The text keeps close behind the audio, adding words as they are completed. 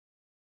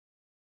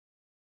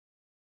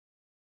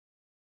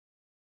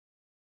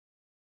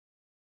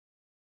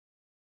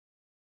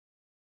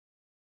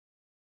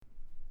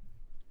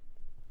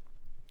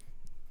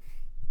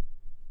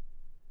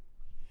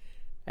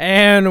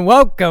And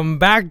welcome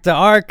back to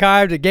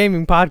Archive, the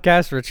gaming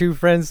podcast where true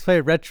friends play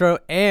retro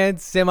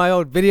and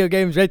semi-old video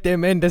games, rate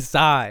them, and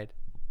decide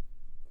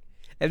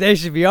if they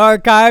should be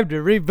archived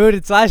or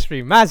rebooted /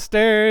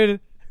 remastered.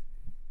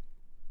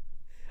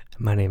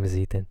 My name is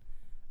Ethan.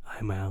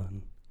 I'm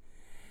Alan.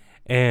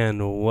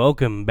 And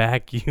welcome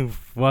back, you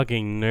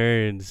fucking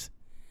nerds.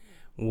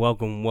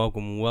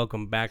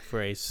 Welcome back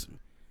for a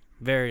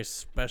very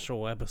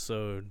special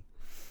episode.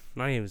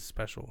 Not even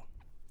special.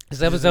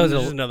 This episode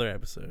is another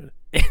episode.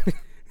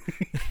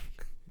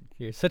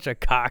 You're such a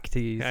cock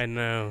tease. I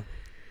know.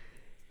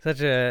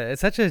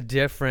 It's such a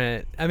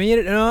different.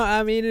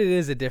 It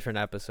is a different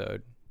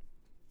episode.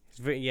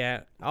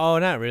 Yeah. Oh,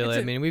 not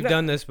really. We've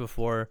done this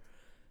before,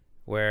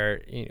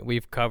 where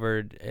we've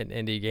covered an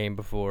indie game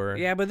before.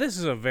 Yeah, but this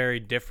is a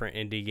very different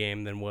indie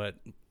game than what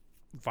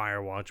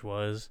Firewatch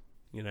was.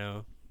 You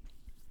know,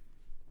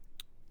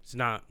 it's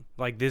not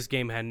like this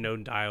game had no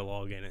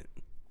dialogue in it.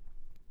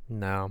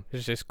 No,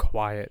 it's just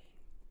quiet.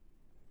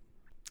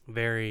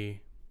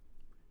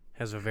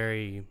 Has a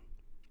very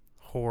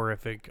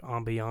horrific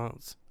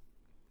ambiance.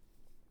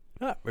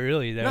 Not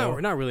really, though. No,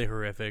 not really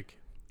horrific.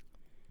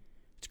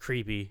 It's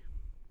creepy.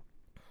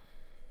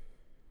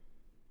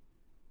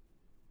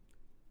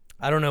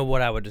 I don't know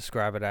what I would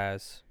describe it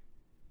as,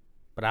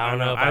 but I don't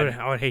know.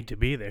 I would hate to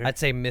be there. I'd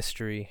say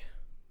mystery.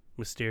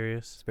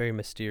 Mysterious. It's very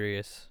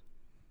mysterious.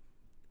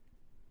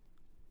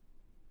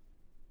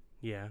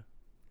 Yeah.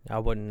 I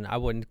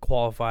wouldn't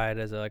qualify it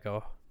as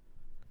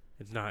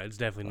It's not. It's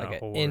definitely like not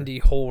horror.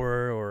 Indie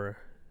horror or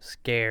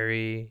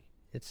scary.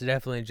 It's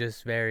definitely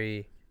just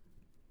very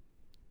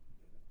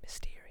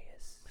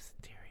mysterious.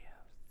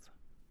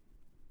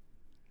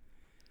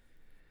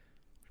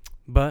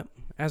 But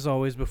as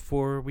always,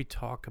 before we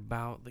talk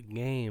about the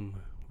game,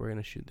 we're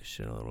gonna shoot the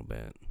shit a little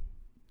bit.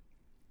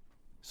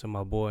 So,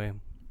 my boy,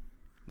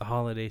 the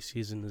holiday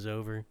season is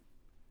over.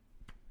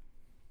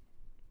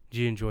 Did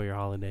you enjoy your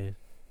holidays?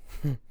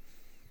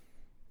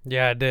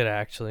 Yeah, I did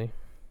actually.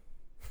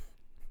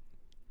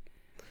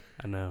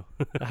 I know.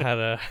 I had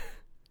a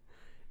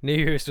New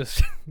Year's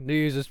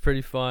was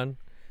pretty fun.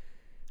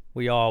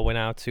 We all went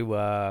out to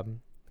a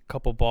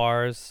couple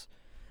bars.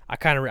 I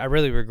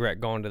really regret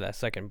going to that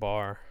second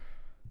bar.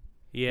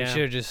 Yeah. We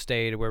should have just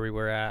stayed where we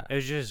were at. It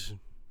was just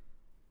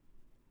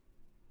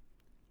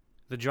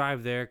the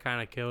drive there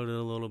kind of killed it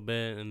a little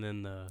bit, and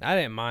then I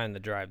didn't mind the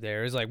drive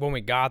there. It was like when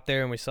we got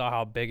there and we saw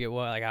how big it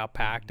was, like how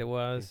packed it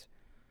was.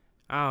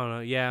 I don't know.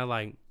 Yeah,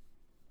 like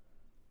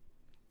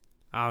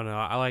I don't know.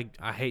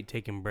 I hate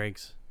taking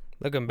breaks.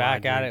 Looking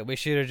back at it, we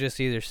should have just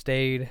either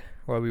stayed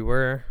where we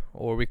were,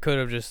 or we could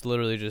have just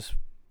literally just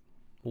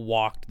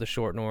walked the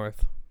short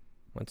north,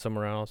 went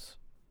somewhere else.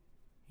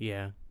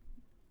 Yeah.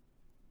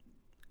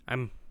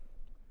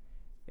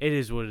 It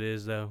is what it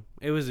is, though.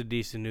 It was a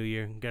decent New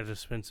Year. Got to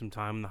spend some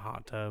time in the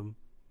hot tub.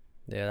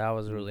 Yeah, that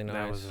was really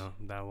nice.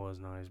 That was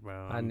nice,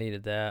 bro. I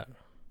needed that.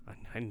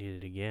 I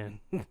need it again.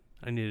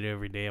 I need it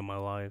every day of my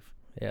life.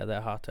 Yeah,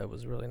 that hot tub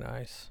was really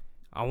nice.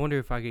 I wonder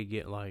if I could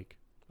get like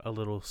a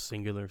little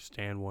singular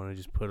stand one and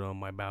just put it on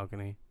my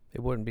balcony.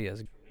 It wouldn't be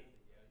as.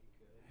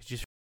 It's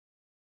just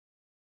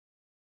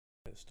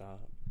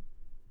stop.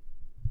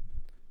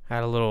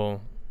 Had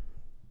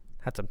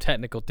some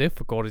technical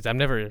difficulties. I've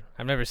never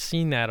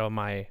seen that on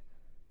my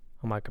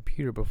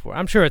computer before.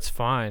 I'm sure it's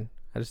fine.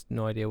 I just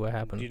no idea what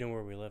happened. Do you know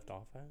where we left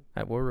off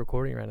at? We're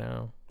recording right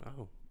now.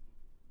 Oh.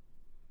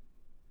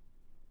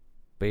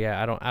 But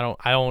yeah, I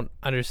don't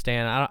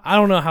understand. I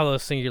don't know how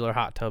those singular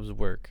hot tubs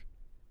work.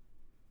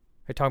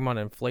 Are you talking about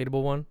an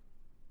inflatable one?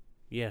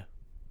 Yeah.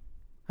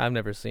 I've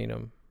never seen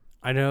them.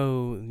 I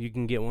know you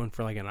can get one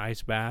for like an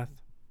ice bath,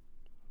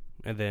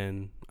 and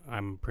then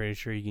I'm pretty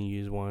sure you can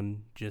use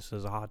one just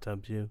as a hot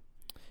tub too.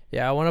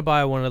 Yeah, I want to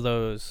buy one of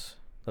those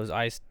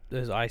ice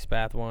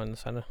bath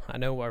ones. I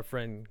know our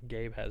friend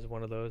Gabe has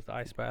one of those, the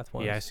ice bath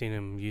ones. Yeah, I seen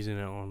him using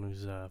it on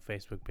his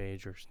Facebook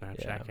page or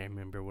Snapchat. Yeah. I can't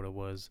remember what it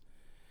was.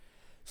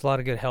 There's a lot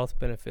of good health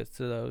benefits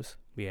to those.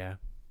 Yeah.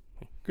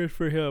 Good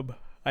for him.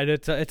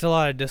 It's a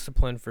lot of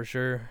discipline for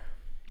sure.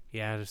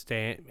 Yeah, to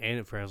stay in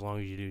it for as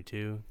long as you do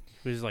too.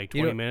 It was like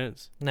 20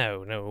 minutes.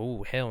 No,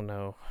 ooh, hell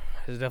no.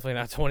 It's definitely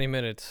not 20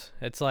 minutes.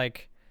 It's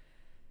like,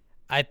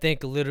 I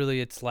think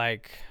literally it's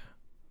like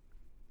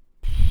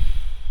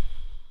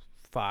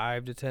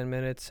 5 to 10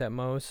 minutes at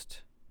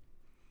most.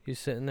 You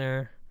sitting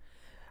there.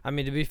 I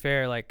mean, to be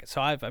fair, like, so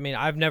I've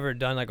never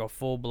done like a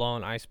full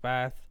blown ice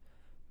bath,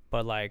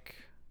 but like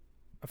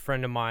a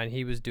friend of mine,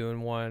 he was doing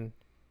one,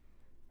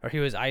 or he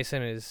was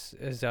icing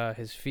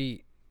his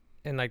feet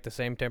in like the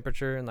same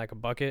temperature in like a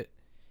bucket.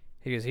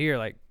 He goes, here,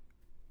 like,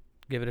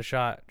 give it a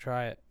shot,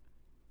 try it.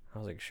 I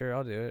was like, sure,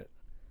 I'll do it.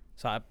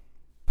 So I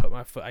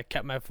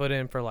kept my foot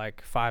in for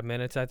like 5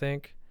 minutes, I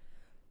think.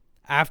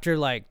 After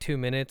like 2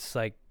 minutes,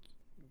 like,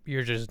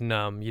 you're just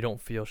numb. You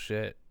don't feel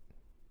shit.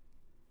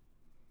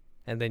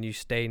 And then you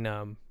stay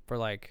numb for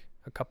like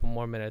a couple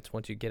more minutes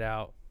once you get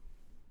out.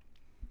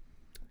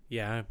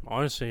 Yeah,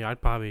 honestly,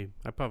 I'd probably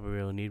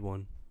really need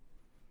one.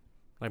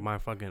 Like my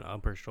fucking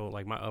upper shoulder,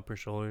 like my upper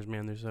shoulders,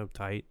 man, they're so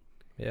tight.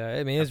 Yeah,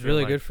 I mean, I it's feel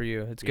really like- good for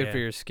you. It's good for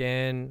yeah. your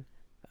skin.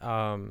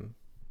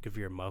 Good for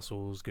your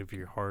muscles. Good for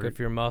your heart. Good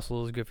for your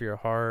muscles. Good for your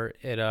heart.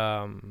 It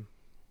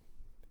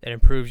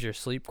improves your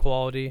sleep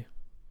quality.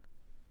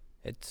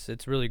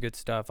 It's really good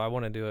stuff. I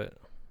want to do it.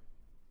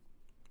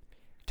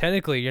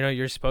 Technically,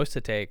 you're supposed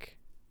to take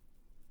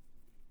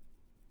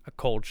a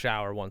cold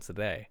shower once a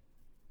day.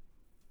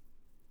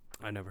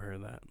 I never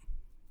heard that.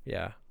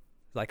 Yeah.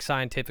 Like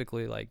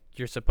scientifically, like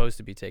you're supposed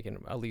to be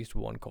taking at least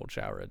one cold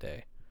shower a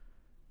day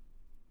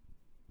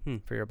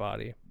for your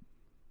body.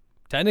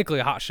 Technically,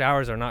 hot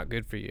showers are not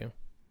good for you.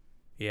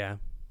 Yeah,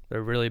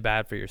 They're really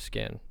bad for your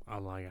skin. I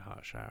like a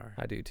hot shower.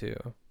 I do too.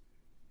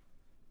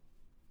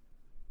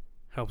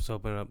 Helps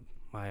open up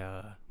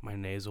my my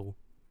nasal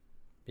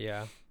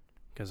Yeah.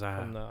 because I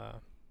From the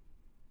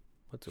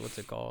what's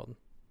it called?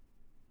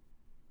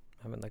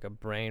 I'm having like a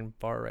brain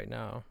fart right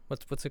now.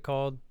 What's it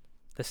called?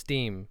 The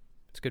steam.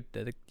 It's good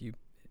that you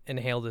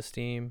inhale the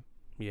steam,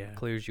 yeah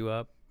clears you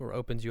up or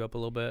opens you up a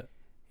little bit.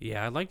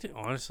 yeah I'd like to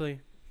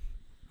honestly.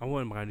 I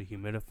wouldn't mind a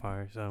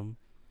humidifier or something,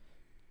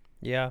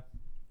 Yeah.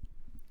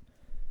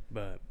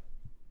 but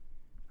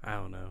I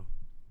don't know.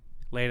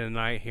 Late at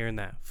night, hearing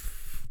that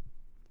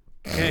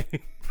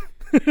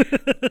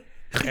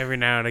every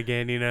now and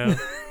again, you know,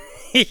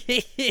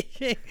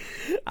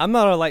 I'm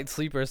not a light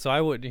sleeper, so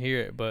I wouldn't hear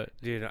it, but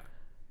dude.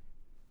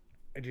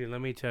 Dude, let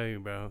me tell you,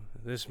 bro.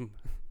 This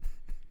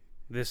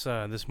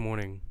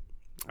morning,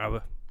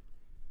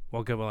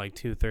 woke up at like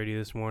 2:30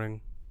 this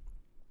morning.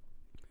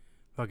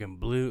 Fucking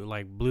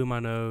blew my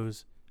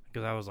nose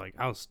because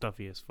I was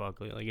stuffy as fuck.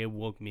 Like it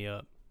woke me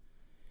up.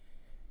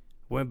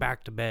 Went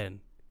back to bed.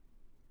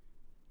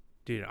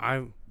 Dude,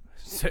 I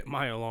set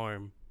my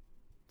alarm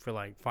for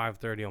like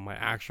 5:30 on my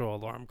actual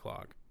alarm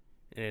clock,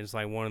 and it's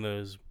like one of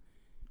those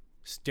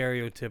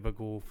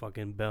stereotypical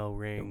fucking bell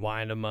ring.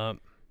 wind them up.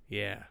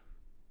 Yeah,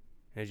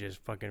 it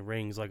just fucking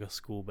rings like a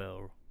school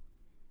bell.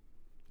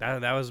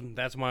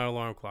 That's my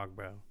alarm clock,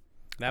 bro.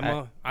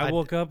 I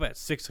woke up at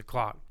 6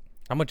 o'clock.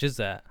 How much is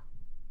that?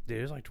 Dude,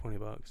 it was like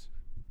 $20.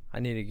 I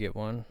need to get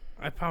one.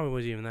 I probably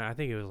wasn't even that. I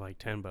think it was like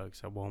 $10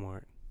 at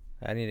Walmart.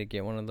 I need to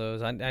get one of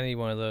those. I need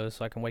one of those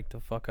so I can wake the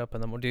fuck up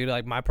in the morning. Dude,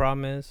 like my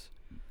problem is,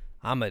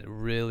 I'm a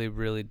really,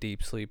 really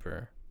deep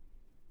sleeper.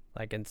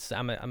 Like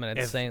I'm an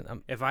insane.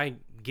 If I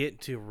get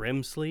to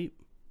REM sleep,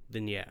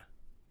 then yeah.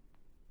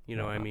 You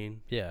know what I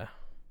mean? Yeah.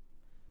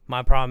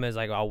 My problem is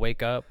like I'll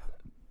wake up,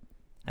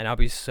 and I'll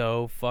be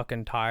so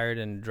fucking tired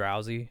and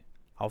drowsy,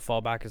 I'll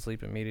fall back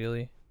asleep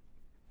immediately.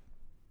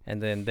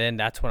 And then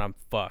that's when I'm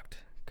fucked,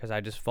 because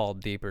I just fall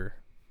deeper.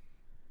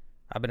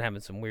 I've been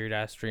having some weird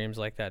ass dreams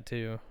like that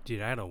too.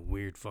 Dude, I had a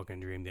weird fucking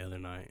dream the other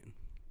night.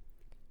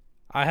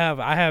 I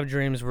have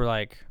dreams where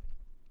like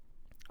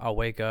I'll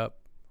wake up,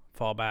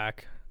 fall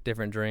back,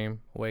 different dream,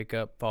 wake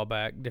up, fall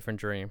back, different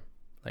dream.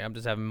 Like I'm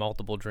just having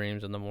multiple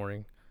dreams in the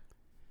morning.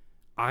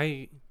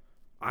 I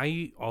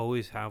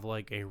always have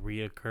like a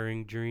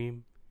reoccurring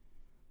dream,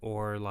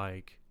 or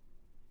like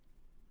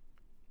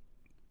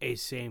a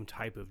same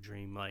type of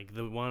dream. Like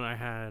the one I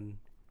had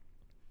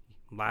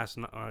last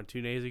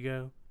 2 days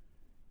ago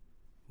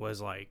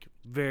was like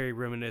very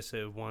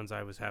reminiscent of ones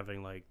I was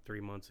having like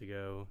 3 months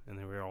ago, and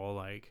they were all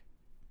like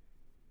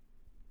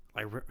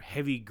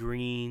heavy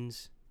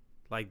greens.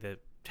 Like the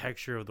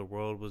texture of the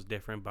world was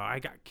different, but I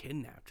got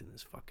kidnapped in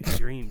this fucking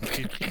dream,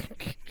 dude.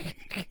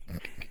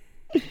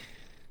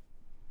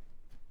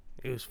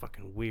 It was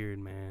fucking weird,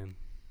 man.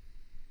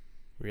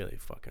 Really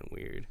fucking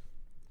weird.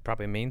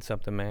 Probably means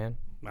something, man.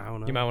 I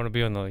don't know. You might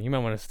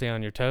want to stay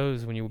on your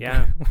toes when you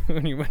Yeah.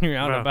 when you're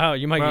out and about.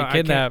 You might get I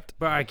kidnapped.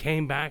 But I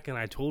came back and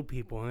I told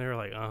people, and they were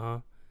like,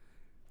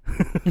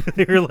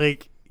 they were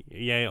like,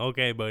 yeah,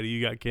 okay, buddy, you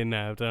got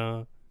kidnapped.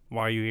 Why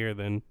are you here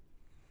then?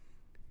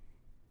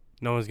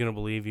 No one's gonna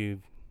believe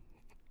you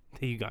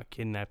that you got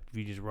kidnapped if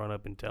you just run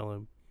up and tell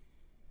him.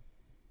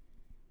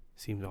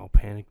 Seems all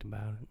panicked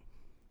about it.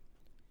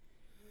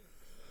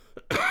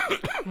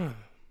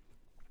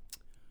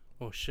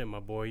 Oh shit, my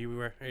boy, you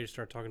were ready to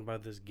start talking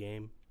about this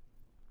game?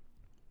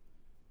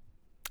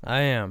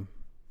 I am.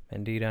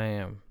 Indeed I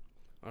am.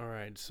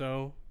 Alright,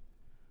 so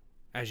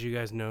as you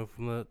guys know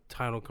from the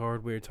title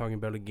card, we are talking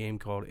about a game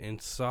called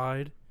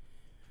Inside.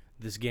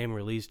 This game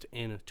released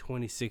in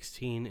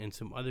 2016, and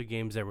some other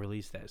games that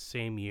released that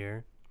same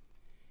year.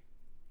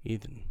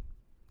 Ethan,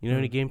 you know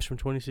any games from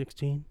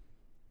 2016?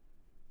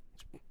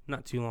 It's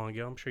not too long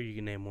ago. I'm sure you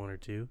can name one or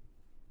two.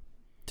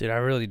 Dude, I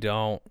really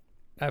don't.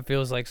 That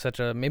feels like such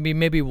a maybe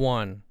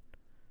one.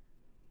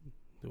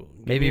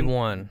 Maybe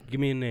one. Give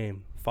me a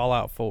name.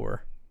 Fallout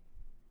 4.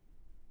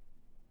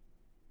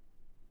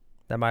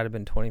 That might have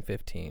been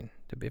 2015,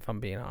 if I'm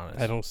being honest.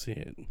 I don't see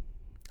it.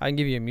 I can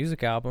give you a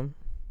music album.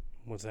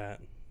 What's that?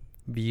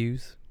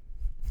 Views.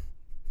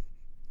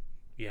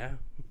 Yeah.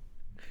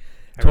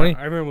 20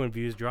 I remember when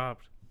Views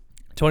dropped.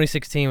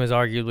 2016 was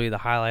arguably the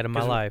highlight of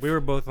my 'Cause life. We were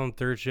both on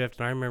third shift,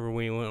 and I remember when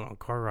we went on a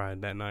car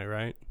ride that night,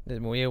 right?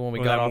 When we Or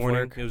got that off morning?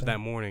 work. It was that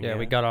morning. Yeah,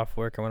 we got off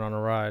work and went on a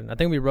ride. I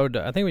think we rode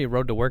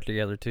to work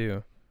together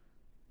too.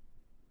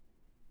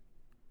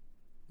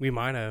 We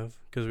might have,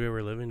 because we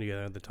were living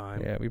together at the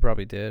time. Yeah, we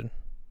probably did.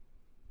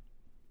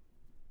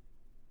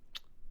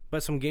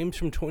 But some games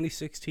from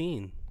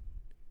 2016.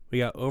 We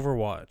got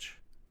Overwatch.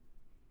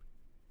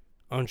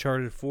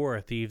 Uncharted 4,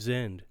 A Thief's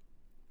End.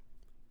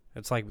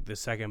 That's like the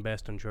second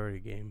best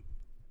Uncharted game.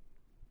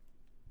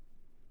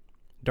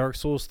 Dark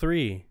Souls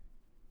 3.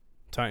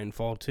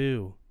 Titanfall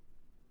 2.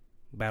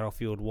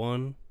 Battlefield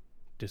 1.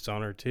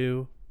 Dishonored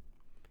 2.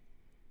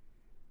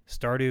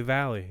 Stardew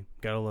Valley.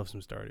 Gotta love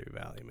some Stardew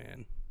Valley,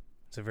 man.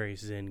 It's a very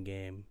zen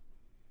game.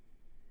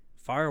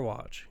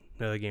 Firewatch.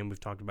 Another game we've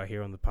talked about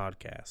here on the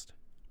podcast.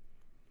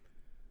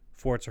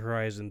 Forza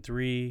Horizon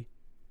 3.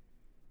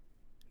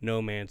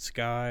 No Man's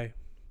Sky.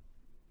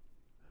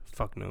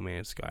 Fuck No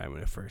Man's Sky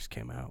when it first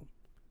came out.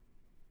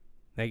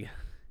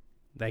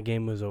 That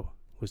game was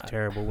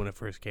terrible when it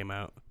first came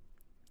out.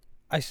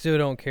 I still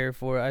don't care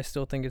for it. I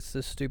still think it's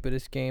the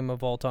stupidest game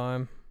of all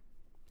time.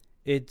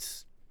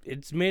 It's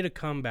made a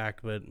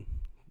comeback, but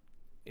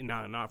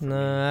not for me.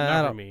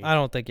 Nah, Not for me. I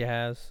don't think it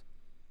has.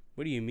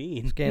 What do you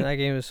mean? That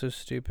game is so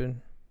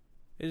stupid.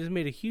 It has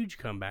made a huge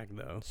comeback,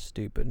 though.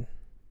 Stupid.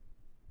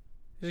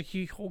 There's a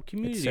huge whole It's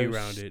community so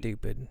around it.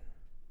 stupid.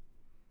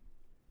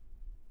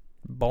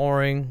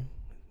 Boring.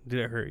 Did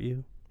it hurt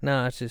you?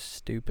 No, it's just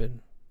stupid.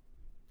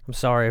 I'm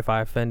sorry if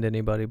I offend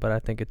anybody, but I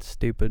think it's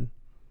stupid.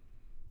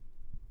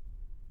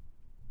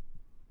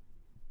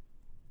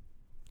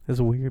 That's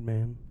weird,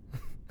 man.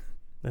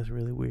 That's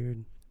really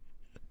weird.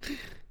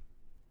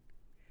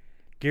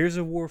 Gears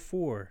of War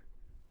 4.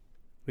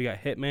 We got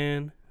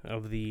Hitman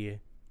of the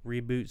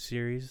reboot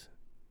series.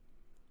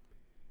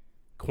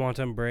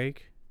 Quantum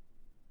Break.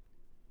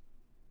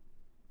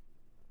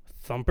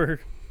 Thumper.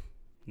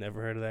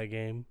 Never heard of that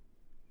game.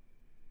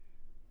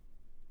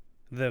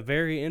 The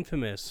very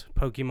infamous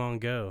Pokemon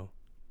Go.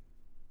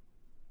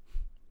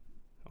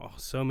 Oh,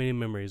 so many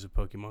memories of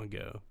Pokemon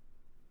Go.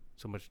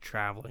 So much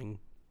traveling.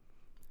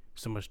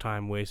 So much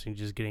time wasting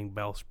just getting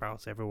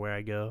Bellsprouts everywhere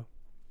I go.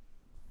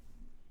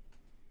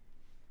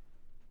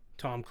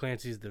 Tom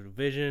Clancy's The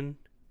Division.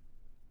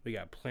 We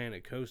got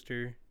Planet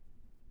Coaster.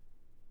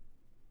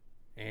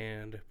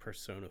 And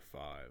Persona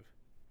 5.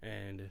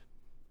 And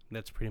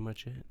that's pretty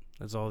much it.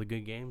 That's all the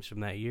good games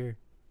from that year.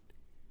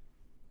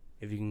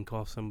 If you can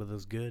call some of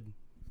those good.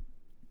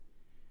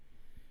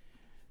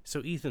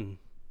 So Ethan,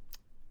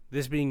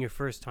 this being your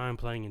first time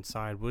playing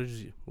Inside, what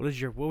was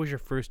your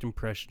first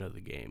impression of the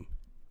game?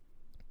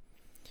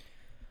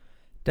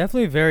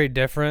 Definitely very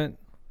different.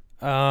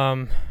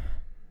 Like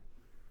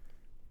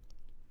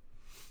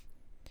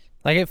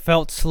it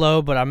felt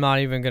slow, but I'm not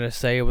even gonna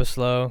say it was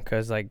slow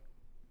because like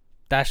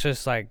that's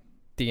just like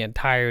the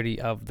entirety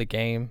of the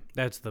game.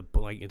 That's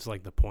it's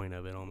like the point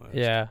of it almost.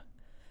 Yeah.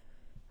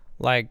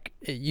 Like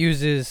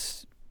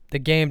the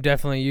game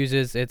definitely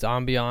uses its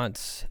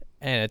ambiance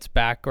and its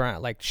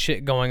background, like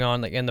shit going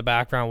on like in the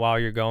background while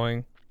you're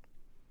going,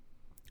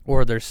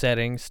 or their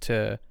settings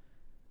to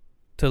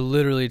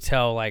literally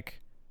tell like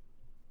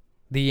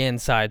the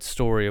inside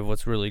story of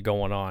what's really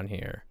going on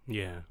here.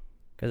 Yeah.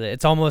 Because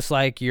it's almost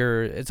like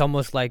you're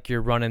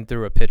running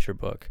through a picture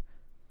book.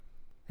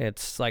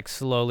 It's like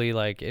slowly,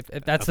 like if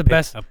that's a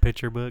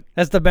picture book.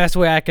 That's the best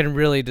way I can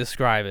really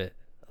describe it.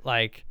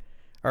 Like,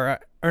 or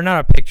not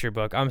a picture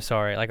book. I'm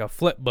sorry, like a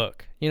flip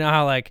book. You know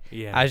how like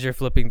as you're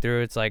flipping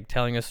through, it's like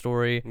telling a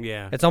story.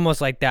 Yeah. It's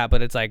almost like that,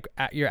 but it's like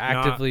you're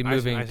actively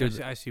moving.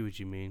 I see what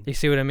you mean. You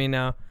see what I mean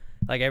now?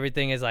 Like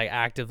everything is like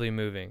actively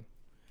moving.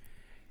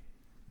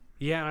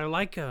 Yeah, and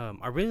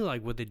I really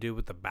like what they do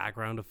with the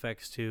background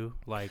effects too.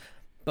 Like,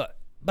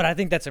 but I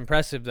think that's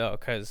impressive though,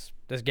 because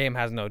this game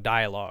has no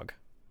dialogue.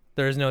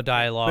 There is no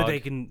dialogue.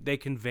 But they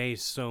convey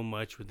so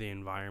much with the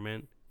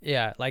environment.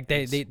 Yeah, like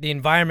the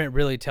environment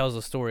really tells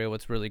the story of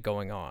what's really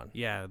going on.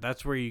 Yeah,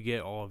 that's where you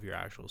get all of your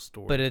actual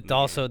story. But it's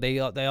also they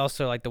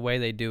also like the way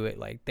they do it.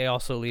 Like they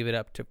also leave it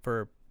up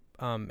for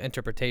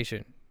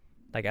interpretation,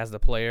 like as the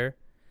player.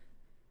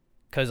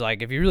 Because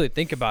like if you really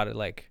think about it,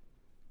 like,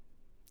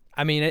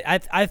 I mean,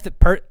 I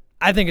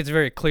think it's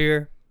very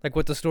clear like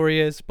what the story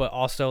is, but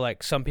also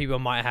like some people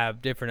might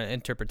have different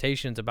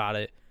interpretations about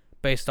it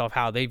based off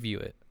how they view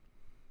it.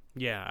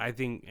 Yeah, I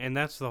think, and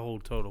that's the whole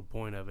total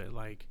point of it.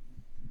 Like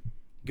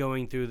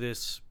going through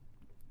this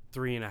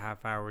 3.5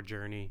 hour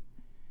journey.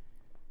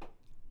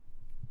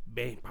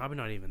 Probably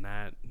not even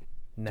that.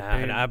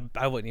 Nah,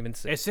 I wouldn't even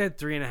say. It said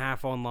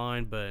 3.5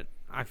 online, but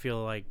I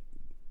feel like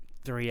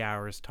 3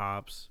 hours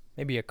tops.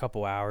 Maybe a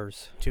couple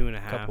hours.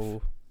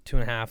 2.5.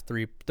 2.5,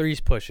 3. 3's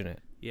pushing it.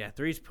 Yeah,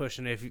 3's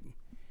pushing it.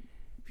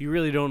 If you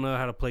really don't know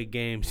how to play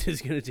games,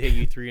 it's gonna take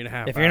you 3.5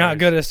 hours. If you're not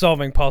good at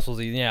solving puzzles,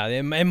 yeah,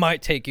 it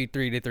might take you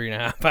 3 to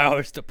 3.5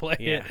 hours to play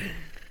it.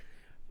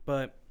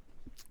 But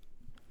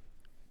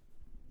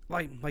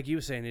like you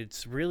were saying,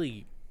 it's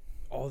really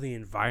all the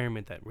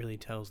environment that really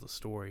tells the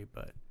story.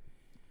 But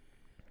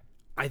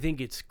I think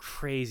it's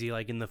crazy.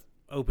 Like in the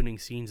opening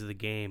scenes of the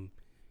game,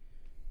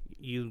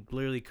 you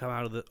literally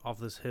come off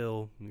this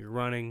hill. You're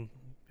running.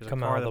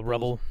 Come out of the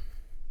rubble.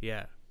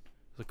 Yeah,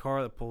 there's a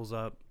car that pulls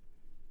up.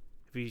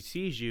 If he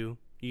sees you,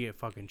 you get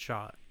fucking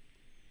shot.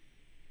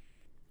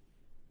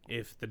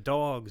 if the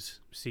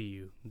dogs see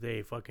you,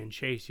 they fucking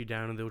chase you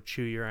down and they'll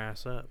chew your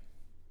ass up.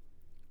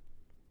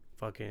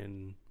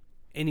 Fucking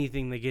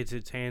anything that gets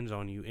its hands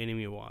on you,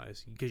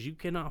 enemy-wise, because you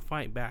cannot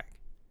fight back.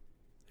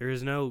 There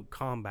is no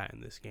combat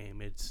in this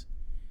game.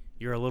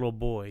 You're a little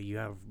boy. You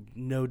have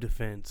no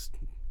defense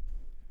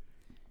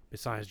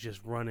besides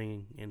just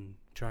running and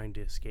trying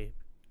to escape.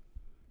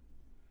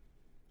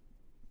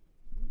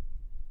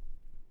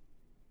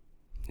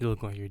 You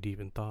look like you're deep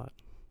in thought.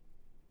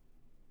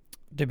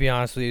 To be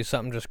honest with you,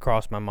 something just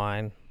crossed my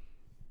mind.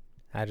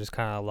 I just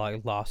kind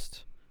of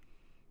lost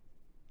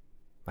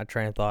my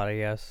train of thought, I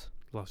guess.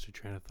 Lost your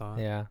train of thought?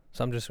 Yeah.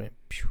 Something just went,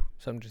 pew,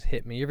 something just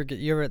hit me.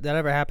 That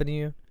ever happened to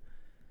you?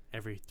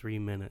 Every 3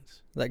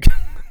 minutes. Like,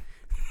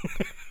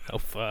 oh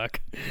fuck.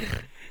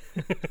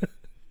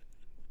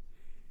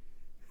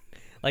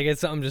 Like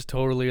it's something just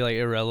totally like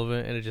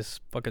irrelevant and it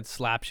just fucking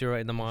slaps you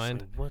right in the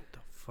mind. Like, what the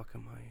fuck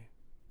am I?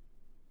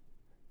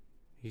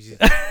 He's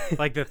just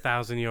like the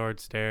 1,000-yard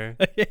stare.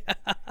 Yeah.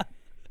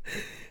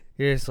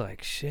 You're just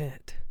like,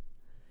 shit.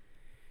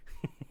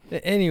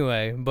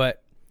 Anyway,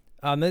 but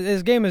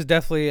this game is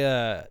definitely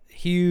a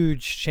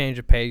huge change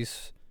of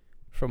pace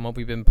from what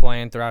we've been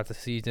playing throughout the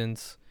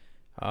seasons.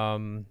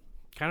 Kind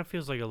of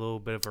feels like a little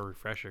bit of a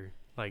refresher.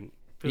 Like,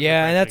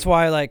 yeah, and that's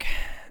why, like,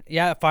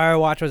 yeah,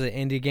 Firewatch was an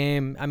indie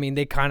game. I mean,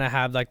 they kind of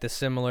have like the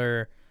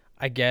similar,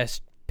 I guess,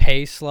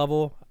 pace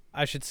level,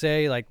 I should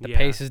say. Like, the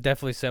pace is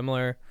definitely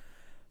similar,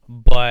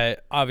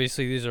 but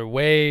obviously these are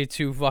way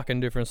two fucking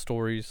different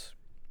stories.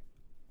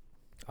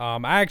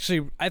 I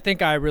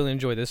think I really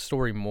enjoy this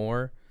story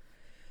more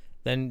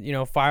than,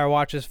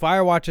 Firewatch's.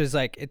 Firewatch is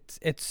like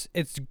it's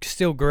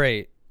still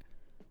great,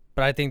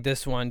 but I think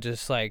this one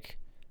just like,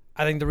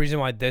 I think the reason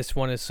why this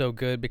one is so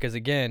good because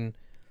again,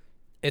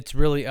 it's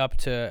really up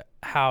to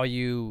how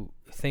you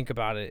think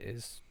about it.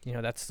 Is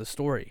that's the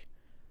story.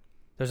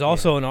 There's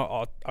also an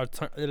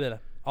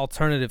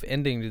alternative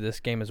ending to this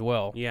game as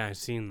well. Yeah, I've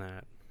seen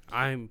that.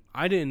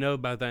 I didn't know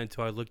about that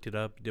until I looked it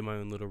up, did my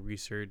own little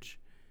research.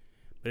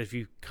 But if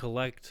you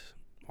collect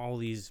all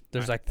these,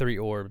 there's like three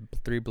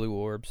blue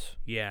orbs.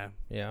 Yeah.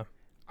 Yeah.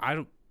 I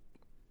don't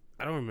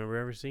remember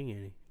ever seeing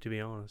any, to be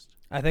honest.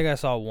 I think I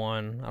saw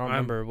one. I don't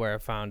remember where I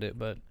found it,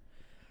 but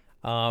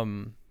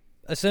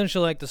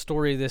essentially, like the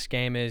story of this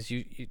game is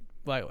you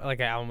like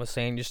Alan was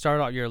saying, you start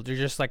out you're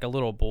just like a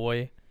little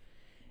boy,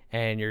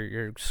 and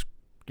you're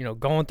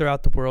going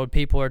throughout the world.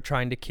 People are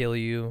trying to kill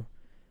you,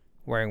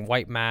 wearing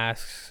white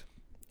masks,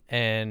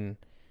 and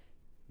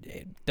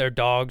their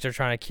dogs are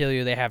trying to kill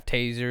you. They have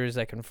tasers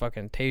that can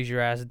fucking tase your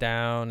ass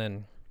down,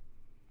 and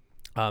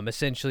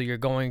essentially you're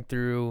going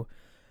through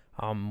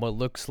what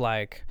looks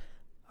like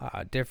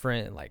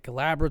different like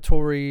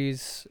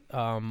laboratories,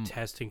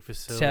 testing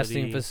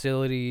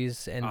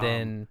facilities, and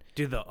then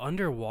dude, the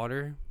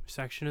underwater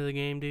section of the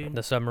game, dude,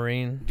 the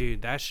submarine,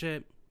 dude, that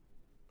shit.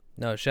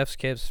 No, Chef's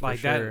Kiss for like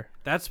sure.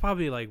 That's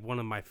probably like one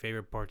of my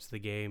favorite parts of the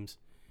games,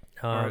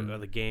 or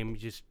the game,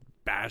 just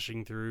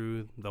bashing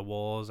through the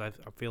walls. I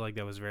feel like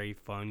that was very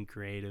fun,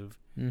 creative.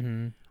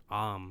 Mm-hmm.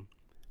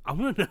 I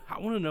want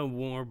to know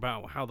more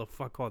about how the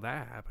fuck all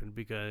that happened,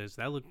 because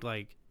that looked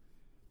like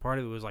part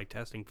of it was like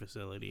testing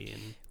facility.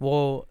 And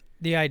well,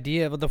 the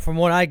idea, from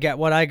what I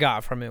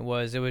got from it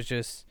was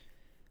just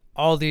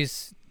all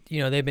these,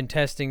 they've been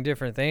testing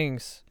different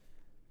things.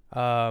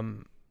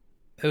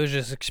 It was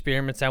just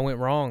experiments that went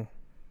wrong,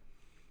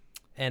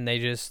 and they're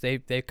just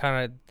doing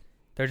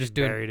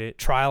it.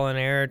 Trial and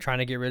error, trying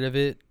to get rid of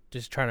it,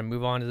 just trying to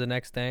move on to the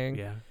next thing.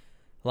 Yeah.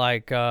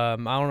 Like I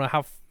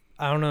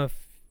don't know if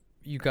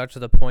you got to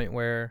the point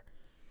where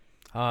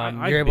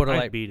you're able to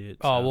like beat it.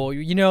 Oh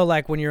well,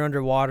 like when you're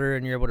underwater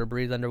and you're able to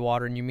breathe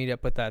underwater and you meet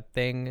up with that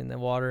thing in the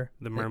water,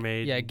 the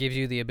mermaid. Yeah, it gives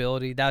you the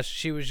ability.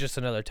 She was just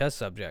another test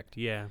subject.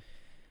 Yeah.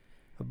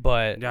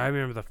 But yeah, I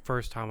remember the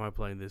first time I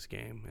played this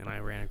game and I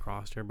ran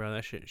across her, bro.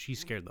 That shit, she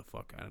scared the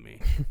fuck out of me.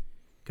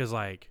 Cause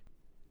like,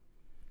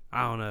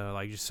 I don't know,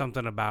 like just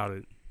something about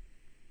it.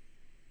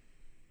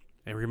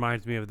 It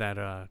reminds me of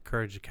that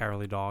Courage the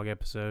Cowardly Dog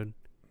episode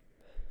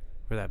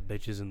where that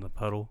bitch is in the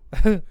puddle.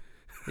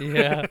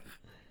 Yeah.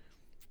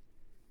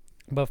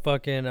 But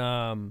fucking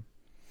but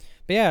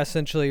yeah,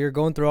 essentially you're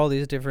going through all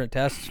these different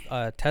test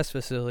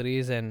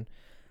facilities, and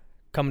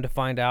come to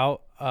find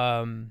out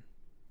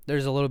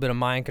there's a little bit of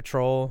mind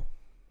control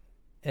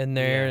in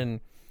there. Yeah. And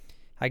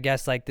I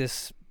guess like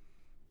this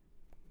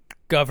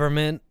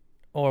government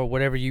or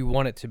whatever you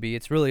want it to be,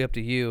 it's really up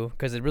to you,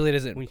 because it really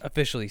doesn't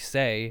officially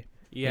say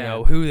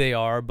who they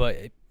are, but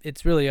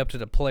it's really up to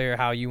the player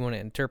how you want to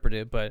interpret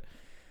it. But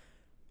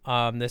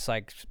this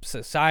like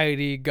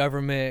society,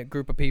 government,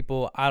 group of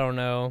people, I don't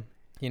know,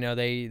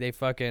 they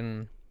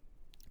fucking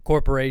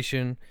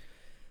corporation,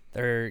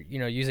 they're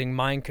using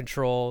mind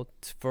control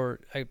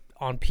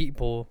on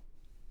people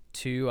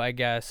to, I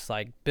guess,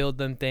 like build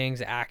them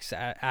things, act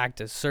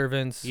as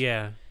servants.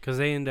 Yeah, because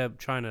they end up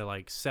trying to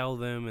like sell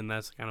them, and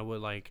that's kind of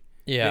what like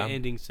the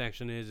ending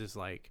section is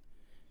like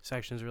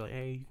sections are like,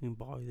 hey, you can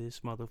buy this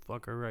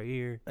motherfucker right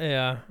here.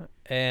 Yeah,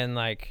 and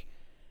like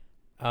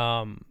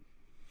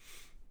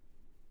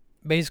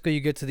basically you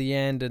get to the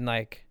end and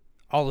like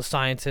all the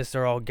scientists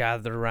are all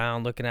gathered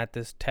around looking at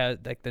this test,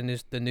 like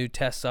the new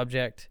test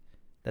subject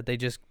that they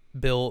just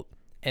built,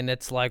 and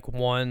it's like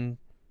one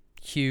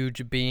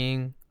huge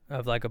being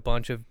of like a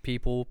bunch of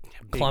people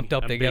clumped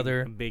up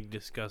together. A big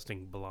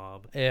disgusting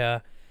blob. Yeah,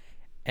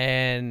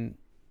 and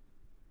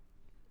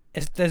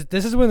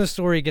this is when the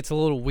story gets a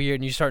little weird,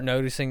 and you start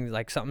noticing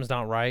like something's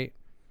not right.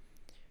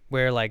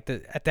 Where like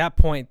at that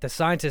point the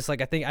scientists,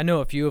 like I know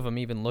a few of them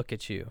even look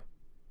at you,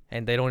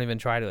 and they don't even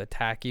try to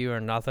attack you or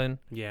nothing.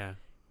 Yeah.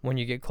 When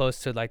you get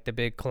close to like the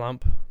big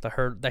clump, the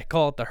herd, they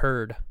call it the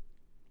herd.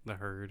 The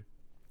herd.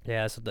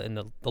 Yeah, so in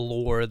the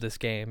lore of this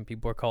game,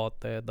 people call it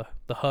the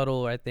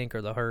huddle, I think,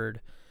 or the herd.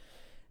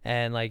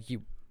 And like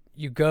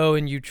you go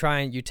and you try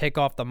and you take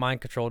off the mind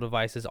control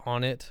devices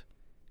on it,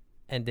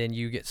 and then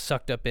you get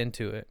sucked up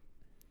into it,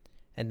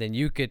 and then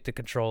you get to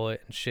control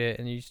it and shit,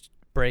 and you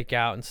break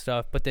out and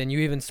stuff. But then you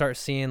even start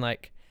seeing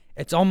like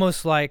it's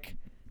almost like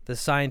the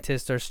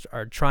scientists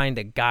are trying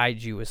to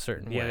guide you a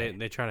certain way. Yeah,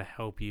 they try to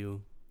help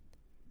you.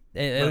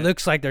 It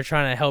looks like they're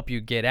trying to help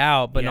you get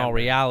out, but in all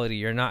reality,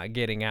 you're not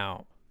getting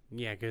out.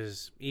 Yeah,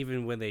 because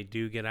even when they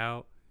do get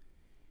out,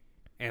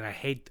 and I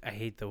hate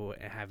the way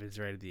it happens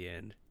right at the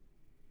end,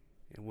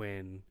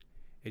 when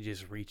it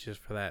just reaches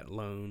for that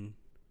lone.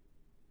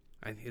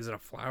 Is it a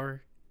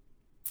flower?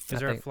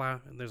 Is there a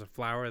flower? There's a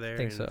flower there. I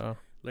think so.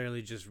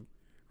 Literally just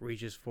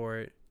reaches for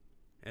it,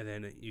 and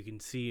then you can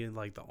see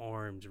like the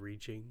arms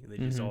reaching, and they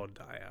just all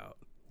die out.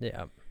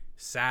 Yeah.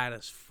 Sad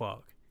as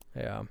fuck.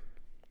 Yeah.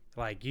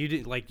 Like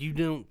you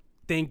don't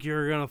think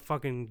you're gonna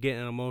fucking get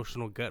an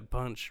emotional gut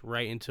punch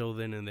right until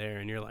then and there,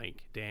 and you're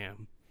like,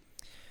 damn.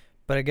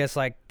 But I guess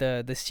like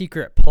the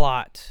secret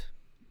plot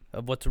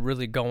of what's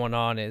really going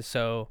on is,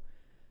 so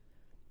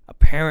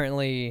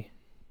apparently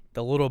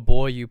the little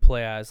boy you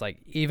play as, like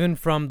even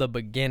from the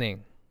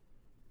beginning,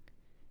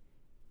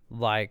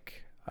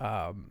 like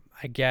I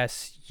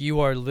guess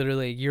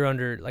you're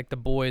under, like the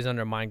boy is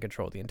under mind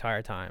control the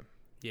entire time.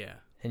 Yeah.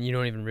 And you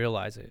don't even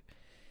realize it.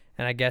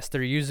 And I guess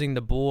they're using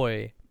the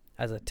boy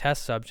as a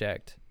test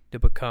subject to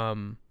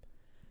become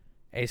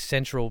a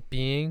central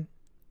being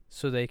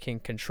so they can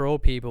control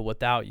people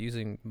without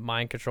using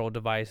mind control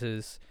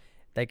devices.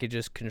 They could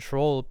just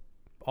control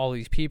all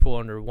these people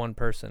under one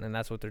person, and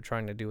that's what they're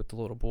trying to do with the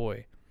little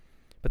boy.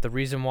 But the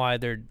reason why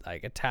they're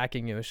like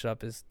attacking you and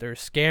stuff is they're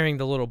scaring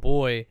the little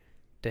boy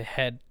to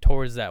head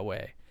towards that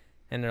way,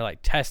 and they're like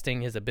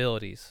testing his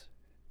abilities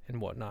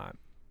and whatnot.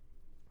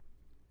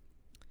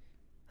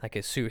 Like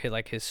his suit,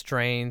 like his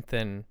strength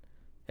and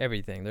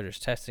everything. They're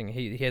just testing.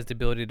 He has the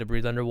ability to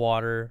breathe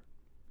underwater,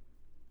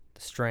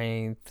 the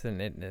strength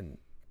and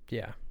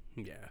yeah,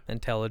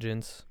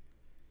 intelligence.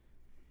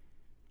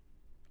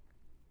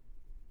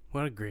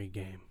 What a great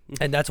game.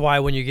 And that's why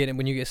when you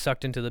get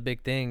sucked into the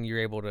big thing, you're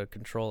able to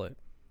control it.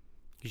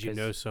 Because you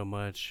know so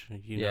much.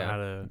 You know how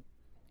to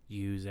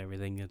use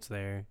everything that's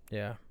there.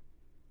 Yeah.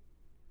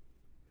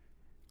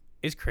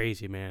 It's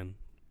crazy, man.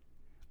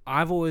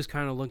 I've always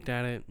kind of looked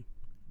at it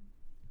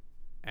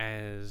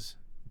as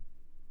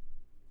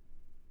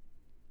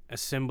a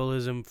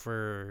symbolism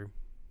for,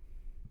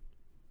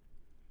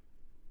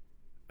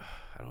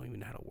 I don't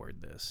even know how to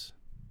word this,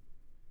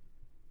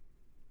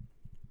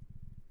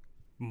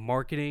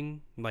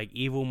 marketing, like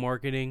evil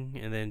marketing,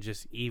 and then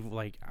just evil,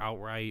 like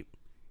outright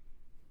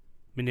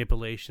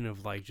manipulation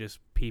of like just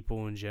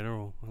people in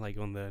general, like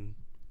on the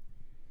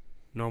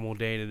normal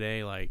day to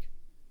day. Like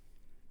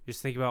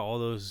just think about all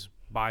those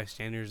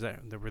bystanders that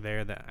were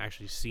there that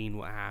actually seen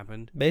what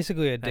happened.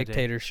 Basically a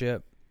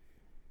dictatorship.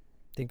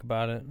 Think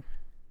about it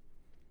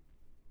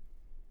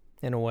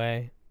in a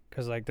way,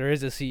 because like there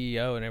is a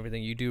CEO and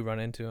everything. You do run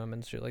into him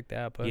and shit like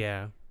that, but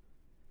yeah,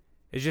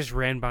 it's just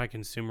ran by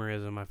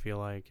consumerism, I feel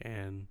like.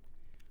 And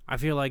I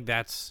feel like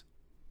that's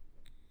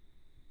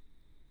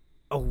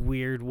a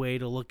weird way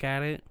to look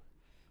at it,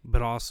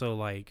 but also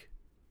like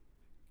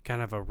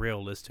kind of a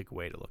realistic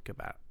way to look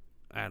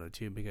at it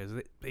too, because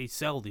they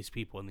sell these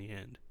people in the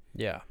end.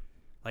 Yeah.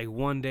 Like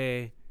one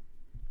day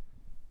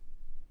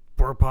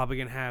we're probably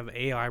going to have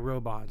AI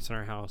robots in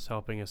our house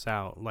helping us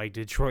out. Like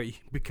Detroit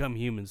Become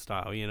Human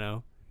style, you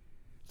know?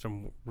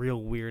 Some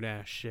real weird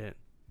ass shit.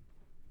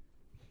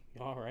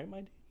 You all right, my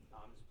dude? No,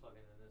 I'm just plugging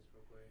in this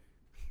real quick.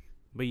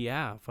 But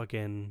yeah,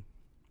 fucking,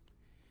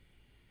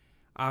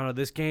 I don't know,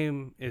 this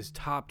game is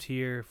top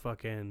tier,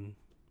 fucking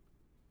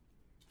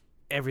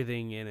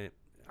everything in it.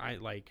 I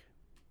like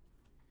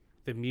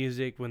the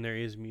music when there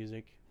is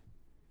music,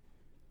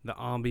 the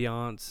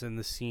ambiance and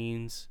the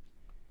scenes.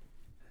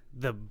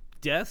 The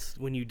death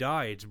when you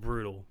die, it's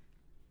brutal.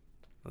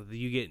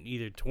 You get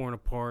either torn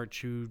apart,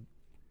 chewed,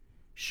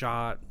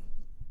 shot,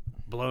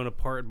 blown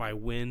apart by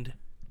wind,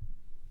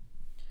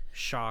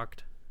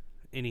 shocked,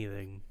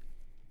 anything.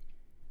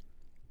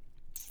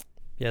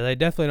 Yeah, they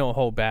definitely don't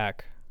hold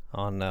back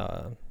on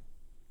the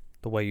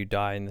way you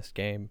die in this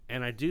game.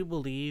 And I do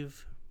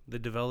believe the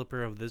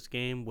developer of this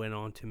game went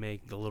on to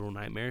make the Little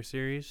Nightmare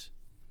series.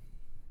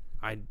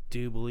 I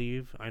do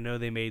believe. I know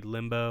they made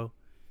Limbo.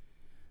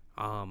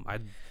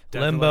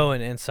 Limbo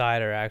and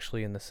Inside are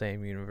actually in the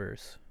same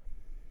universe.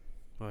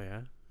 Oh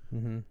yeah.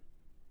 Mm-hmm.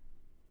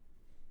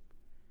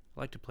 I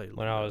like to play Limbo.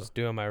 When I was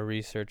doing my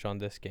research on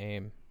this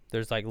game,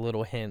 there's like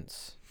little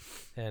hints,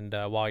 and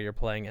while you're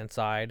playing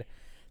inside,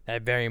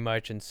 that very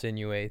much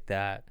insinuate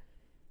that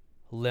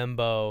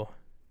Limbo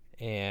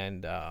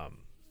and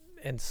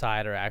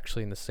Inside are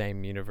actually in the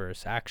same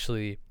universe.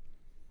 Actually,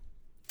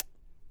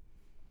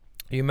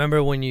 you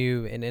remember when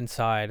you in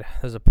Inside,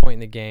 there's a point in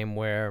the game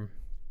where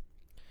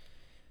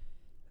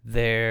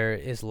there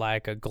is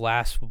like a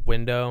glass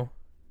window,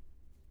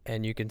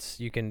 and you can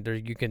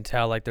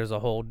tell like there's a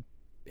whole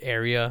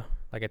area,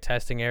 like a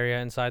testing area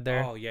inside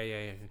there. Oh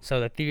yeah. So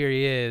the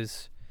theory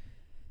is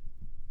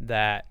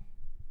that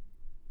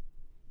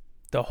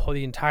the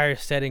entire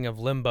setting of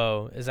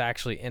Limbo is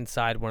actually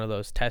inside one of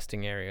those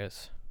testing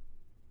areas.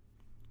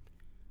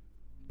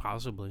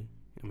 Possibly.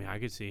 I mean, I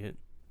could see it.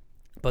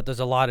 But there's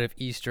a lot of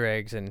Easter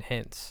eggs and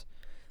hints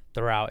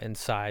throughout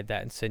Inside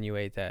that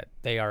insinuate that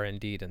they are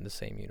indeed in the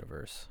same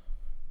universe.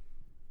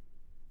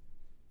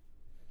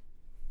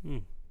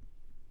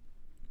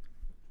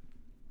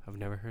 I've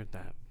never heard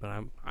that, but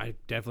I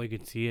definitely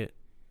could see it.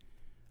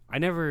 I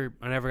never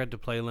got to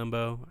play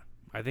Limbo.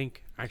 I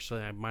think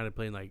actually I might have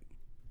played like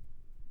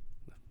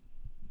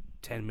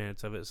 10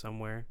 minutes of it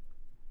somewhere.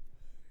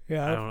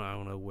 Yeah, I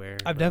don't know where.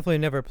 I've definitely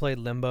never played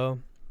Limbo.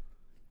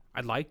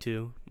 I'd like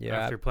to.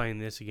 Yeah. After playing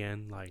this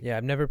again, like. Yeah,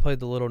 I've never played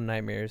the Little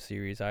Nightmares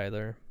series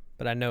either,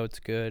 but I know it's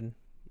good.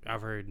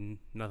 I've heard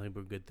nothing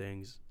but good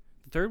things.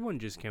 The third one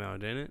just came out,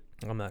 didn't it?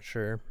 I'm not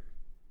sure.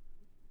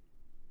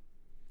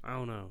 I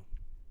don't know.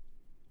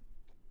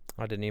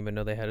 I didn't even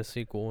know they had a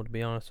sequel, to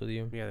be honest with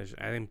you. Yeah,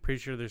 I'm pretty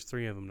sure there's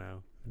 3 of them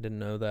now. I didn't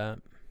know that.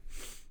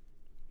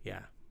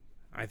 Yeah,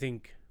 I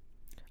think.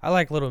 I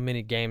like little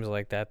mini games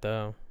like that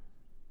though.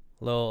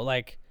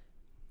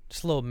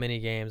 Just little mini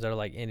games that are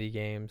like indie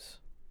games.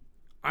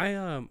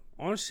 I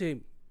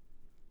honestly,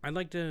 I'd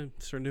like to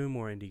start doing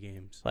more indie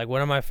games. Like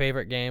one of my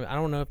favorite games. I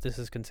don't know if this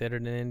is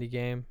considered an indie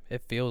game.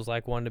 It feels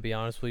like one, to be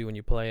honest with you, when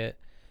you play it.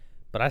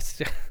 But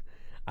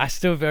I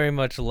still very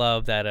much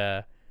love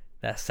that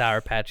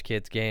Sour Patch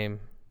Kids game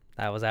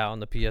that was out on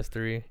the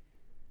PS3.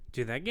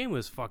 Dude, that game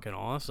was fucking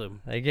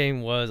awesome. That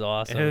game was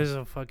awesome. It was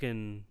a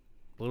fucking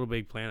Little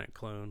Big Planet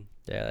clone.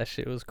 Yeah, that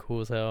shit was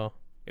cool as hell.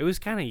 It was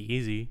kind of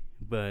easy,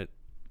 but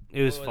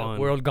it was fun.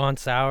 World Gone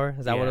Sour?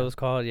 Is that what Yeah. it was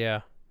called?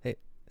 Yeah. It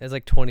was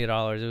like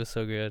 $20. It was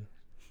so good.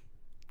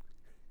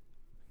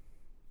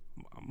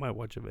 I might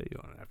watch a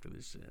video on it after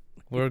this shit.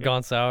 World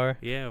Gone Sour?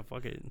 Yeah,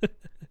 fuck it.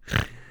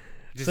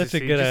 Such a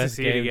good-ass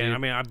game, again. dude. I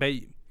mean, I bet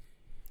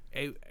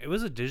it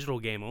was a digital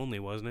game only,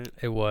 wasn't it?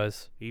 It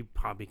was. You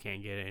probably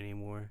can't get it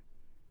anymore.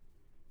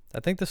 I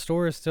think the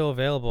store is still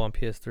available on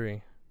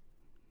PS3.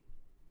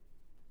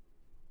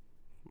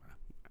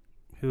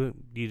 Do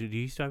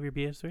you still have your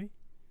PS3?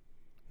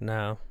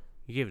 No.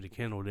 You gave it to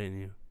Kindle, didn't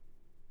you?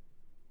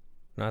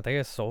 No, I think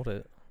I sold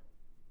it.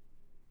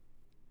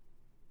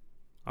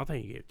 I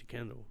think you gave it to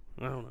Kindle.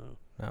 I don't know.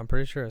 No, I'm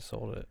pretty sure I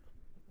sold it.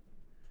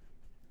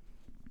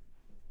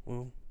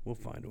 Well, we'll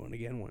find one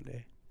again one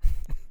day.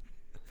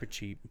 For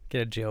cheap.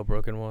 Get a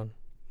jailbroken one.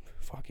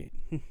 Fuck it.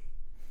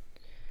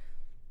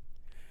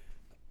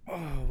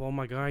 Oh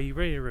my god, you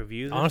ready to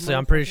review this? Honestly,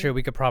 I'm pretty sure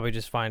we could probably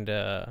just find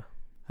a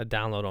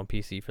download on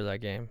PC for that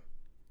game.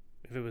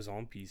 If it was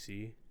on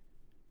PC,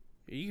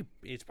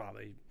 it's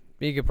probably.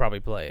 You could probably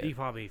play it. You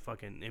probably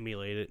fucking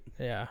emulate it.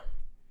 Yeah.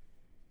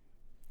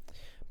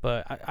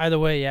 But either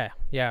way, yeah,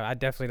 I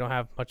definitely don't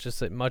have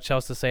much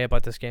else to say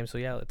about this game. So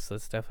yeah, let's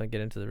definitely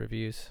get into the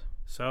reviews.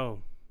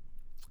 So,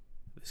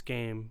 this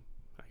game,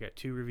 I got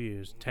 2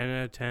 reviews: 10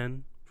 out of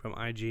 10 from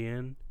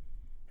IGN,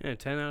 and a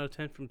 10 out of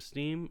 10 from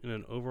Steam, and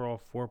an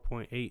overall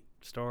 4.8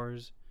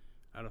 stars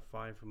out of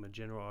 5 from a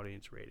general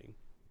audience rating.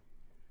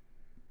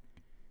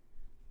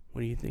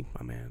 What do you think,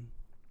 my man?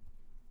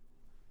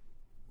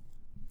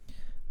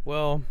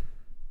 Well,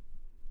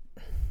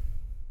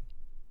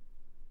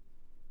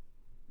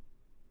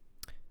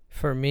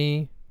 for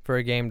me, for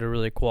a game to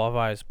really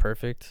qualify as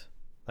perfect,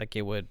 like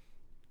it would,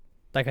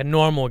 like a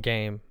normal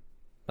game,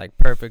 like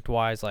perfect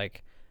wise,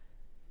 like,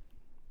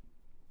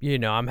 you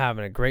know, I'm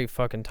having a great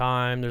fucking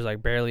time. There's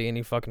like barely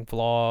any fucking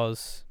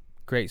flaws.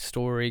 Great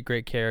story,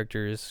 great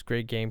characters,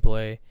 great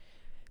gameplay.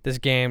 This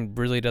game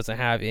really doesn't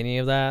have any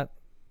of that.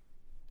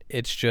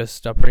 It's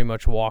just a pretty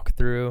much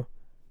walkthrough,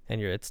 and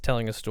it's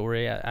telling a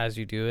story as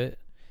you do it.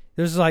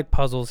 There's like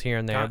puzzles here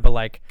and there, but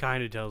like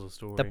kind of tells a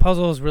story. the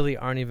puzzles really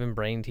aren't even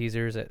brain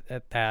teasers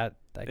at that.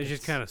 Like it's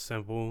just kind of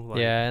simple. Like,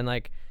 yeah,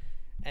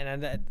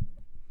 and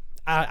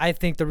I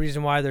think the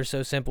reason why they're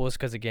so simple is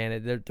because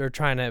again they're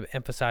trying to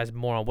emphasize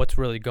more on what's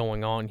really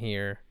going on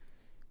here.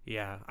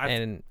 Yeah,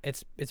 and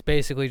it's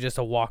basically just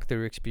a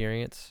walkthrough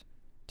experience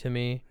to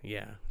me.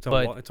 Yeah,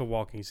 it's a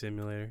walking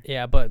simulator.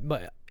 Yeah, but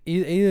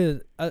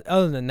either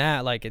other than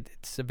that, like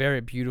it's a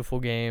very beautiful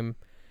game.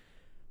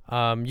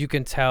 You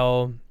can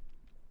tell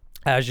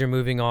as you're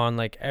moving on,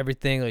 like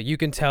everything, like you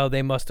can tell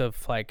they must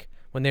have, like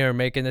when they were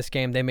making this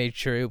game, they made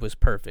sure it was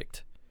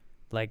perfect.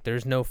 Like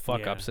there's no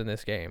fuck ups in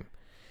this game.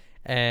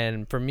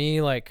 And for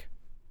me, like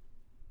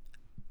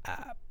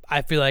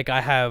I feel like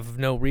I have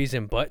no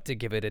reason but to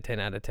give it a 10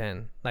 out of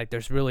 10. Like,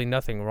 there's really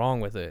nothing wrong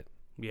with it.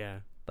 Yeah.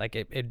 Like,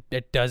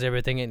 it does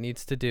everything it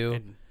needs to do.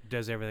 It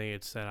does everything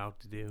it's set out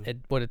to do.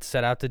 What it's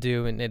set out to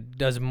do, and it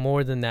does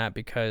more than that,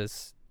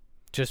 because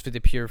just for the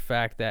pure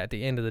fact that at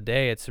the end of the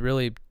day, it's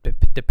really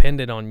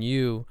dependent on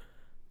you,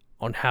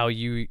 on how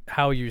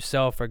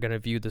yourself are going to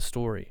view the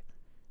story.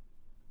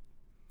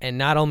 And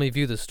not only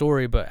view the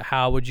story, but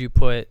how would you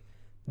put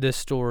this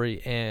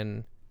story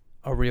in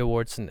a real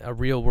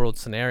world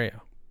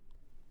scenario?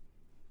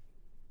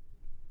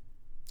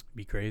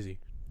 Be crazy.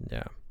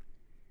 Yeah.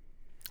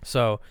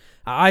 So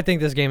I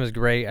think this game is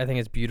great. I think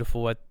it's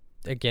beautiful.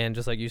 Again,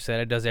 just like you said,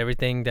 it does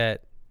everything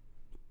that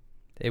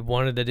it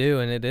wanted to do,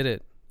 and it did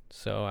it.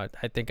 So I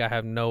think I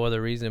have no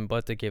other reason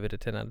but to give it a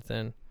 10 out of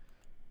 10.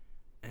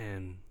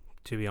 And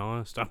to be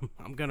honest,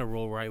 I'm gonna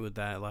roll right with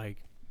that. Like,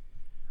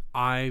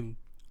 I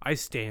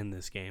stand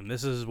this game.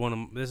 This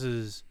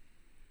is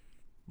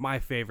my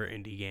favorite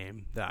indie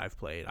game that I've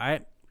played.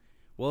 I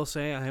will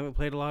say I haven't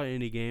played a lot of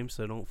indie games,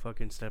 so don't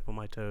fucking step on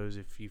my toes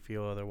if you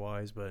feel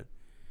otherwise. But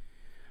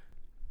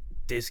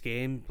this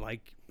game,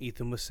 like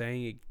Ethan was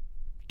saying, it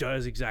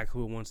does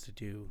exactly what it wants to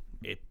do.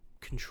 It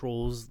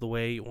controls the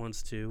way it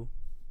wants to.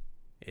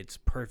 It's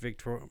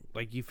perfect for,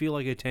 like, you feel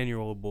like a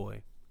 10-year-old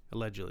boy,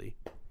 allegedly,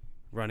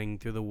 running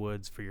through the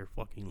woods for your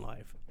fucking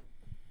life.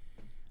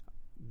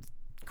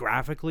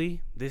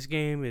 Graphically, this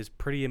game is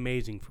pretty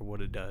amazing for what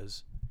it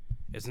does.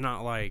 It's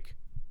not like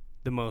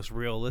the most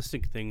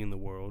realistic thing in the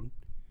world,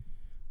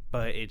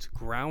 but it's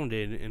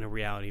grounded in a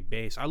reality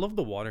base. I love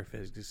the water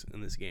physics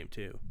in this game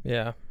too.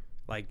 Yeah.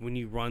 Like, when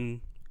you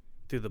run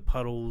through the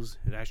puddles,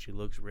 it actually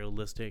looks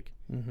realistic.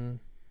 Mm-hmm.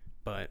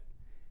 But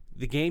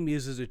the game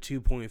uses a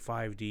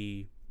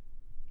 2.5D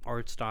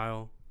art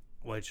style,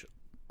 which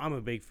I'm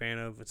a big fan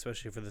of,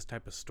 especially for this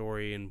type of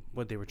story and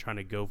what they were trying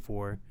to go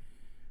for.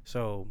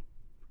 So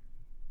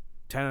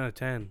 10 out of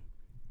 10.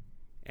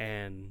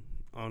 And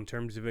on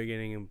terms of it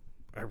getting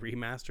a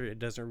remaster, it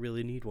doesn't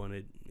really need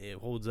one. It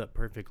holds up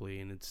perfectly,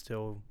 and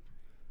it'll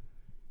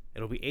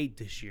be 8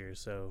 this year,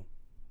 so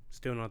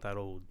still not that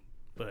old,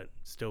 but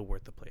still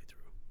worth the playthrough.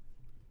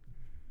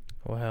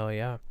 Well, hell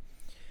yeah.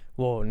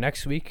 Well,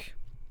 next week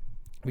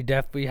we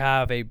definitely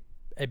have a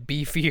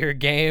beefier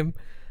game.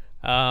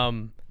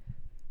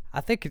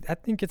 I think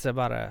it's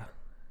about an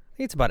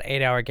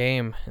 8-hour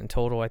game in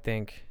total. I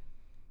think,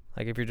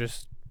 like, if you're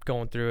just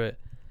going through it,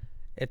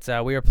 it's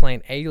we are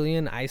playing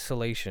Alien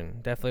Isolation.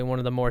 Definitely one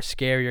of the more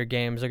scarier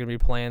games they're gonna be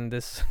playing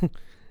this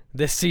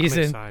season.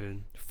 I'm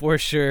excited for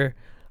sure.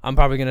 I'm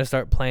probably gonna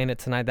start playing it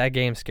tonight. That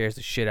game scares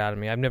the shit out of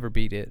me. I've never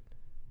beat it.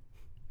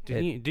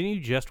 Didn't you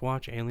just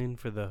watch Alien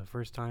for the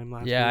first time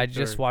last week? Yeah, I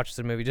just watched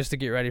the movie just to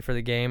get ready for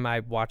the game. I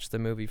watched the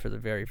movie for the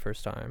very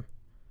first time.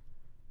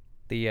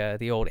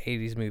 The old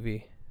 80s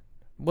movie.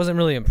 Wasn't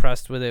really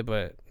impressed with it,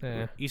 but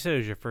You said it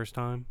was your first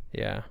time?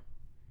 Yeah.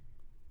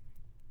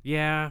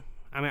 Yeah.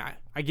 I mean,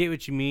 I get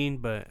what you mean,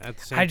 but at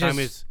the same time,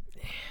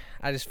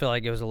 I just feel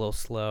like it was a little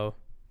slow.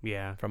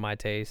 Yeah. For my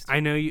taste.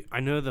 I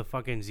know the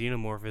fucking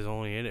xenomorph is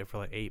only in it for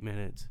like 8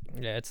 minutes.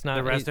 Yeah, it's not.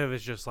 The rest of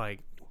it's just like,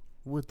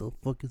 what the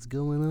fuck is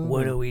going on?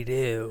 What do we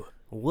do?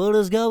 What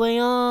is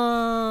going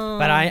on?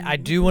 But I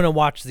do want to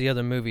watch the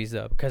other movies,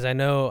 though, because I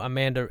know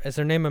Amanda. Is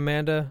her name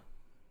Amanda?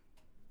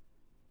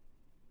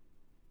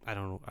 I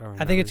don't know.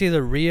 I think it's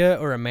either Rhea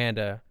or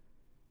Amanda.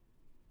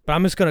 But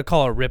I'm just going to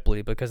call her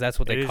Ripley because that's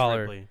what they call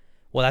her.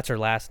 Well, that's her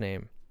last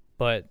name.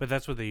 But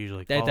that's what they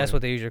usually call her. That's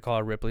what they usually call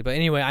her, Ripley. But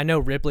anyway, I know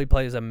Ripley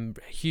plays a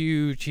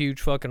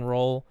huge fucking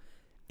role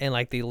in,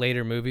 like, the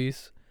later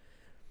movies.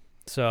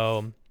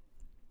 So...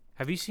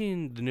 Have you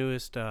seen the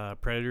newest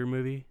Predator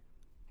movie?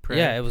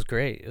 Yeah, it was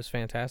great. It was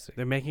fantastic.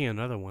 They're making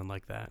another one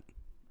like that.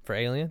 For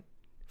Alien?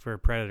 For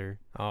Predator.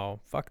 Oh,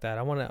 fuck that.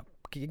 I want to...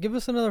 Give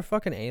us another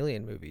fucking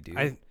Alien movie,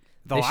 dude.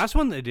 The last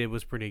one they did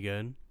was pretty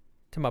good.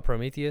 Talking about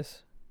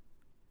Prometheus?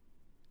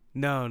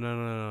 No.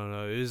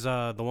 It was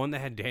the one that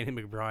had Danny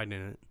McBride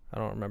in it. I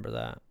don't remember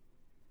that.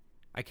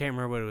 I can't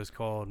remember what it was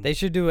called. They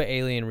should do an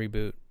Alien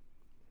reboot.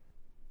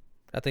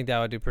 I think that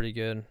would do pretty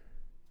good.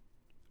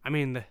 I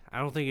mean, I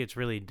don't think it's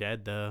really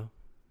dead, though.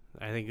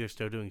 I think they're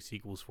still doing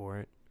sequels for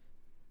it.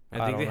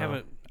 I think they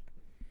have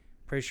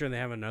pretty sure they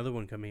have another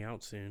one coming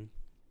out soon.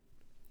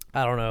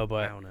 I don't know,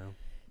 but... I don't know.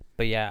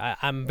 But yeah,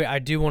 I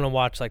do want to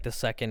watch, like, the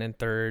second and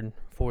third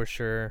for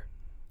sure.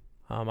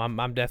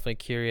 I'm definitely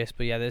curious,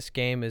 but yeah, this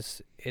game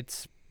is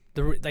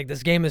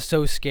this game is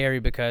so scary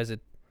because it.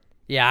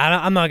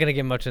 Yeah, I'm not gonna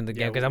get much into the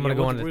game because I'm gonna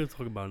go on. We'll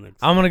talk about it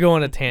next. I'm gonna go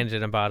on a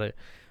tangent about it,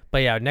 but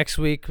yeah, next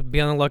week be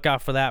on the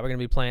lookout for that. We're gonna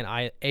be playing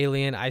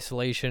Alien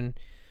Isolation.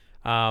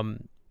 I know.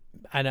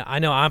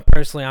 I'm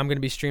gonna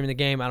be streaming the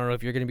game. I don't know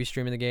if you're gonna be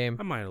streaming the game.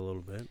 I might a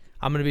little bit.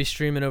 I'm gonna be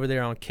streaming over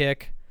there on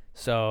Kick.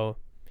 So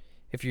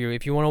if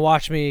you want to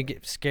watch me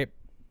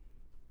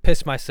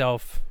piss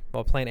myself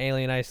while playing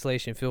Alien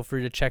Isolation, feel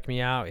free to check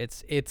me out.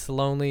 It's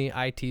Lonely,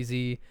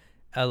 ITZ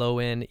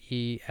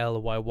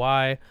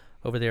LONELYY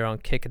over there on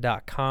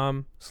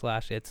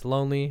kick.com/it's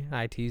lonely,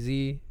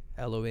 ITZ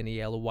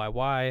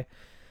LONELYY.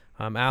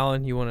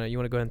 Alan, you wanna go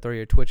ahead and throw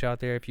your Twitch out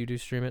there if you do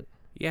stream it?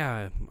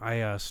 Yeah,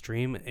 I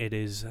stream. It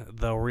is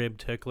the Rib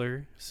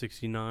Tickler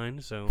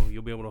 69, so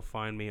you'll be able to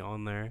find me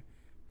on there.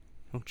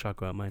 Don't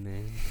chuckle at my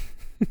name.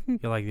 You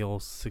like the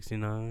old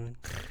 69?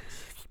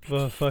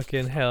 Well,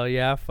 fucking hell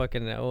yeah,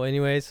 fucking. Well,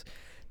 anyways,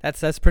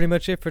 that's pretty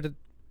much it for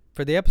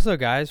the episode,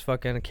 guys.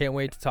 Fucking can't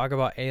wait to talk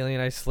about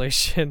Alien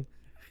Isolation.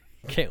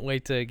 Can't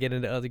wait to get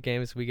into other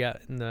games we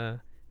got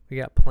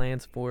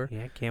plans for.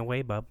 Yeah, can't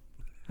wait, bub.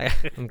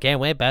 Can't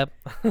wait, bub.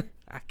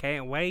 I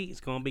can't wait. It's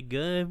gonna be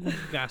good. We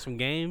got some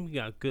games. We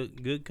got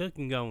good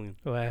cooking going.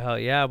 Well, hell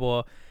yeah.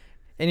 Well,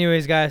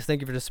 anyways, guys, thank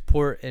you for the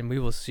support, and we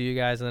will see you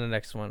guys in the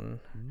next one.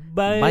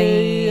 Bye. Bye.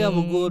 Have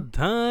a good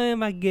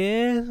time, I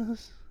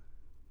guess.